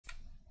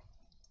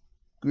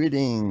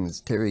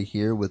Greetings, Terry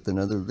here with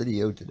another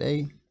video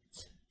today,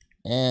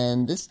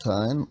 and this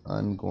time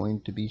I'm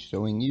going to be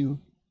showing you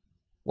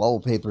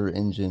Wallpaper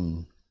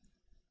Engine.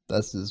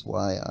 This is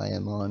why I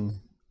am on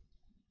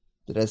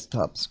the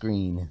desktop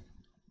screen.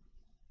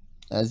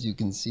 As you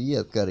can see,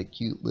 I've got a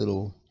cute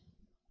little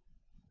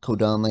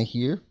Kodama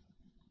here,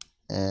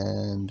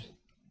 and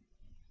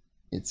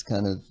it's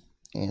kind of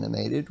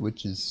animated,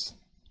 which is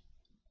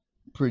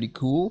pretty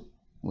cool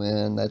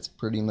when that's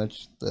pretty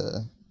much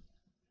the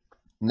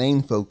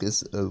main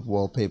focus of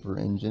Wallpaper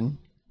Engine.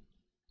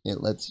 It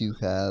lets you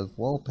have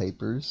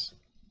wallpapers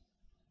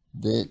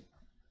that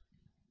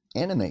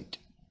animate,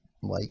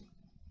 like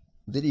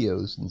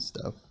videos and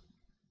stuff.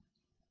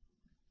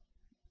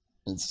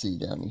 Let's see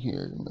down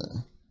here in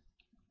the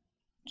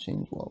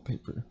change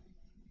wallpaper.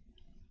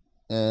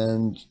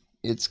 And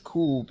it's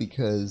cool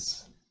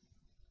because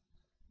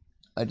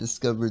I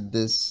discovered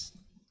this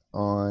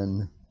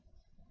on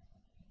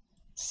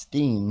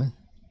Steam.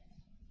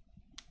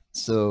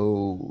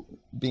 So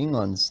being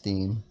on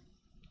Steam,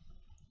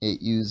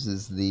 it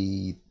uses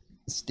the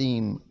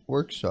Steam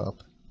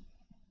Workshop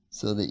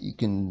so that you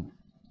can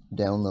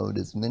download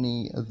as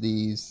many of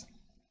these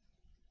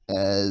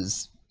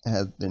as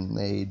have been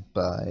made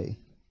by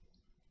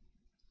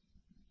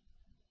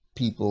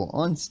people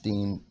on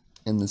Steam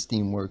in the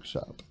Steam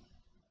Workshop.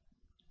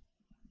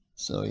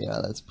 So yeah,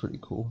 that's pretty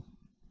cool.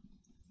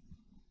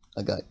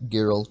 I got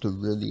Geralt of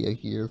Rivia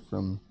here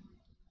from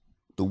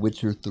The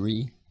Witcher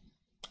 3,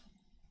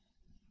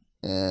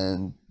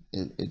 and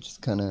it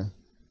just kind of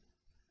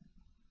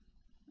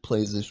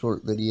plays a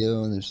short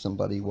video and there's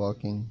somebody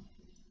walking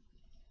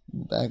in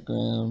the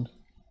background.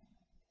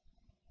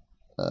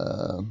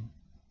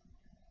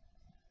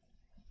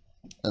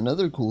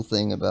 Another cool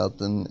thing about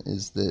them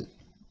is that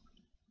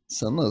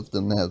some of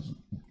them have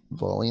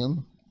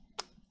volume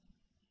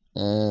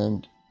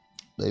and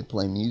they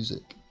play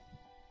music,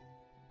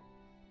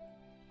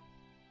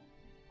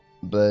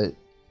 but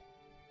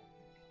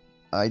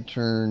I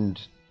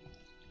turned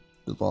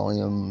the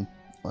volume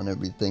on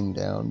everything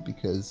down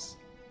because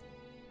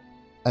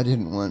I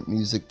didn't want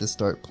music to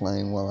start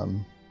playing while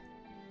I'm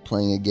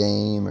playing a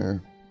game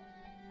or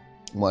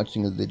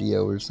watching a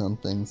video or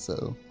something,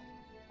 so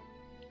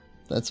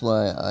that's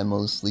why I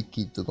mostly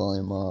keep the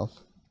volume off.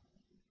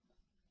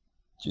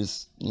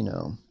 Just, you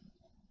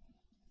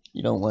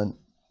don't want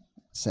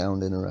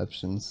sound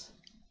interruptions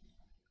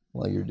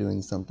while you're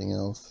doing something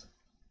else.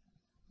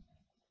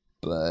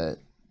 But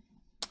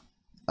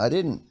I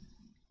didn't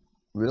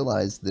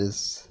realize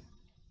this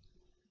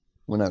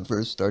when I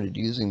first started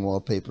using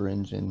Wallpaper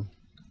Engine,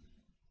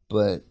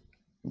 but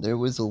there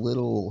was a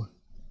little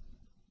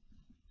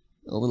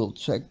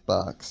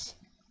checkbox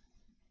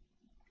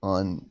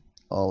on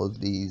all of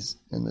these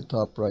in the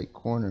top right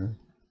corner,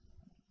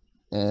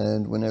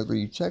 and whenever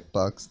you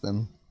checkbox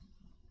them,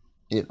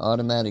 it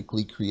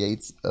automatically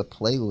creates a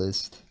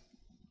playlist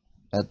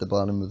at the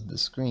bottom of the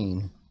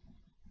screen.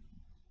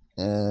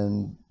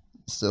 And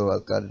so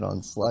I've got it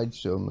on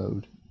slideshow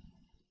mode,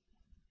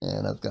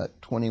 and I've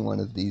got 21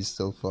 of these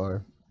so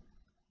far,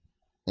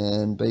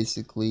 and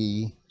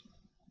basically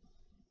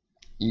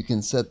you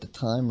can set the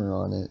timer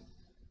on it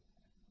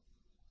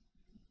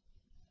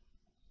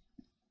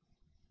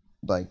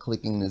by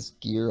clicking this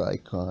gear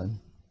icon,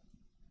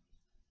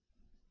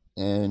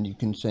 and you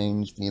can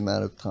change the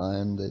amount of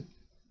time that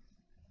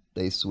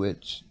they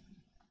switch,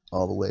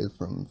 all the way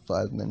from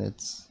 5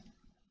 minutes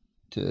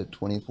to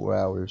 24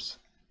 hours.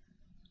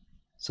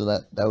 So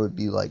that would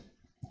be like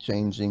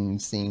changing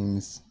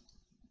scenes,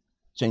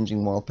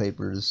 changing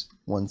wallpapers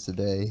once a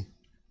day.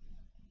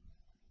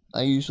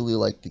 I usually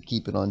like to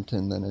keep it on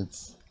 10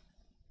 minutes.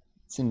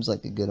 Seems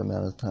like a good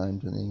amount of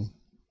time to me.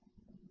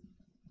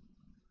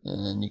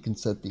 And you can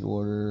set the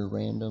order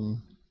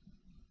random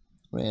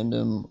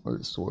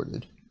or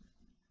sorted.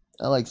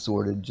 I like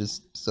sorted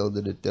just so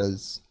that it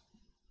does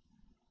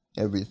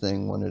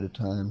everything one at a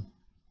time.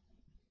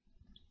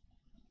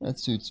 That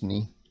suits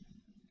me.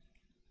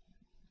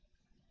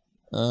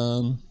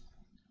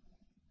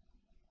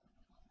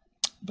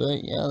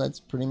 But yeah, that's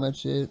pretty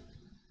much it.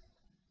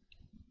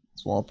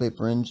 It's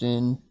Wallpaper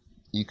Engine.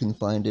 You can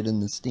find it in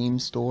the Steam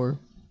store.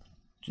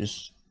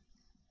 Just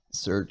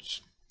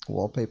search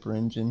Wallpaper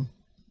Engine,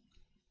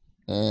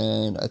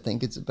 and I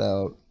think it's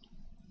about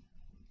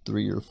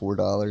 $3 or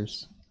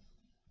 $4,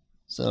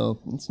 so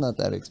it's not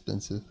that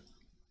expensive,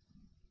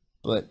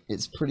 but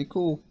it's pretty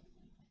cool.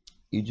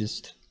 You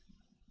just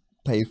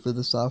pay for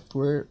the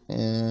software,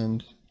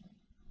 and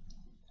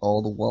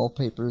all the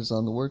wallpapers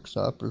on the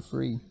workshop are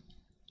free,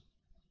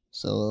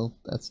 so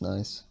that's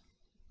nice.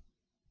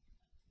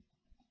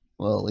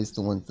 Well, at least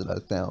the ones that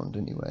I've found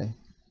anyway.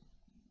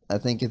 I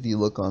think if you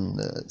look on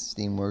the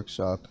Steam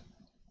Workshop,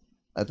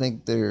 I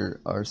think there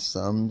are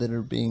some that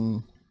are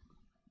being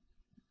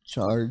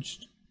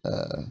charged.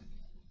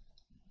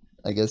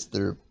 I guess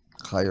they're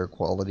higher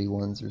quality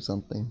ones or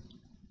something.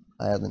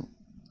 I haven't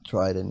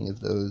tried any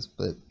of those,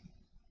 but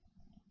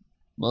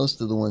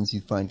most of the ones you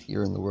find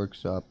here in the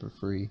workshop are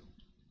free.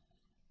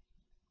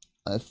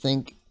 I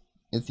think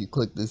if you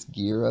click this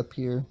gear up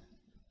here,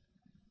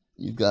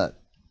 you've got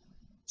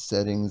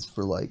settings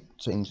for like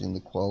changing the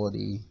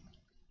quality,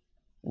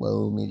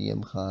 low,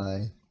 medium,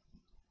 high.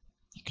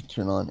 You can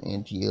turn on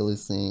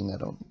anti-aliasing. I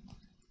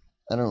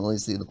don't really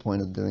see the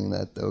point of doing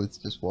that though. It's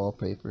just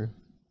wallpaper.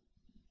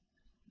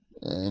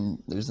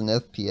 And there's an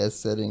FPS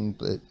setting,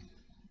 but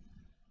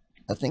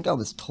I think I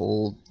was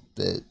told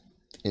that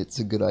it's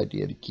a good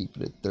idea to keep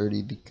it at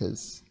 30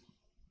 because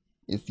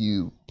if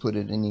you put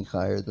it any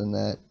higher than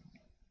that,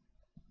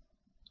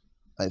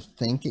 I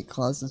think it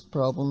causes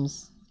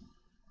problems.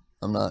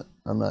 I'm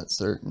not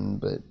certain,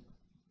 but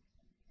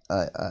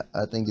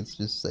I think it's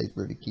just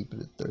safer to keep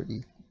it at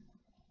 30,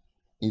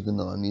 even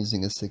though I'm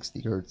using a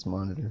 60 hertz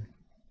monitor.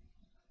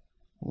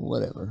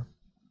 Whatever.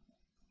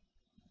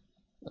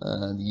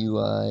 The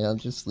UI, I'll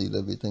just leave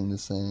everything the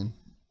same.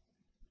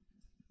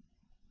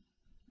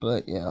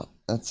 But yeah,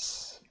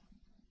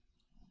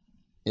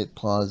 it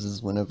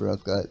pauses whenever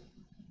I've got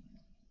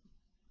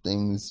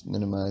things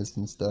minimized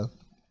and stuff.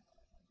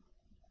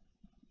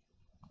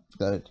 I've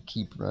got it to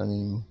keep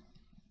running.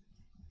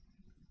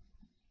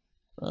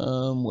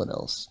 What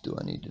else do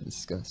I need to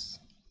discuss?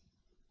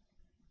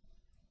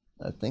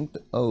 I think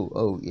that,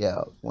 oh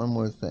yeah, one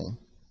more thing.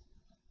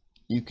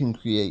 You can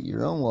create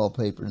your own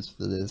wallpapers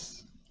for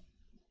this.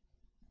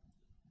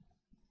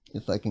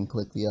 If I can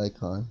click the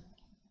icon.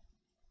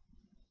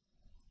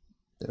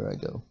 There I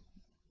go.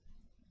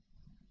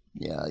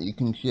 Yeah, you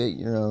can create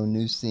your own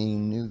new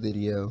scene, new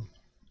video,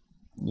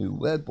 new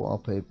web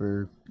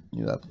wallpaper,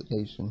 new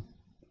application.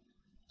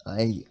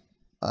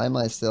 I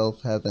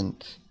myself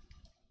haven't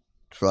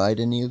tried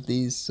any of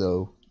these,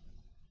 so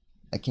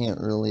I can't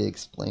really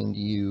explain to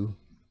you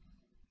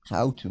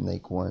how to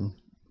make one,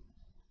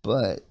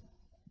 but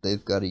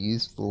they've got a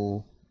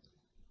useful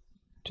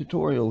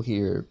tutorial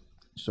here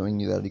showing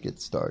you how to get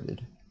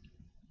started.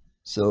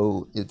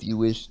 So if you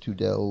wish to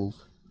delve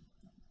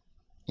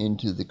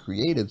into the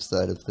creative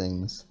side of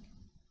things,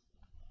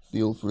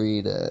 feel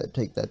free to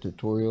take that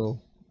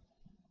tutorial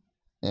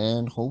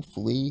and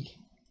hopefully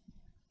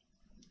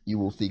you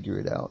will figure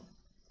it out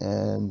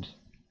and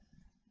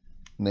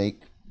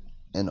make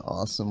an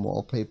awesome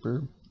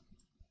wallpaper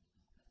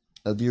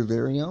of your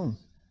very own.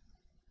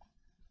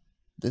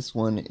 This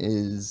one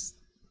is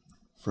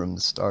from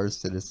Star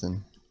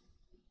Citizen.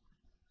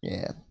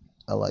 Yeah,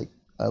 I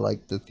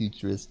like the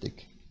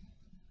futuristic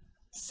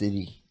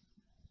city.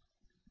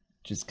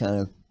 Just kind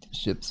of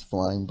ships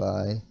flying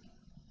by.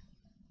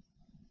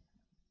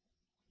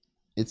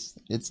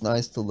 It's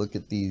nice to look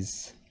at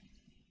these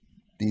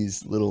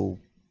little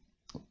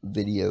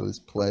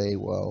videos play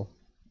while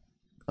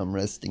I'm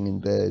resting in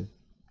bed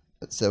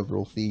at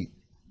several feet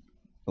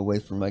away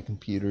from my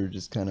computer,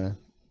 just kind of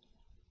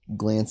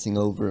glancing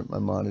over at my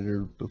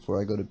monitor before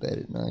I go to bed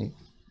at night.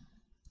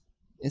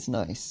 It's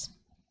nice.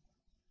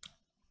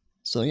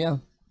 So yeah,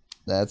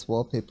 that's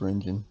Wallpaper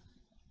Engine.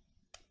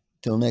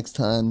 Till next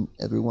time,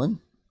 everyone,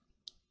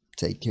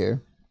 take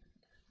care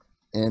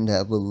and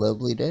have a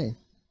lovely day.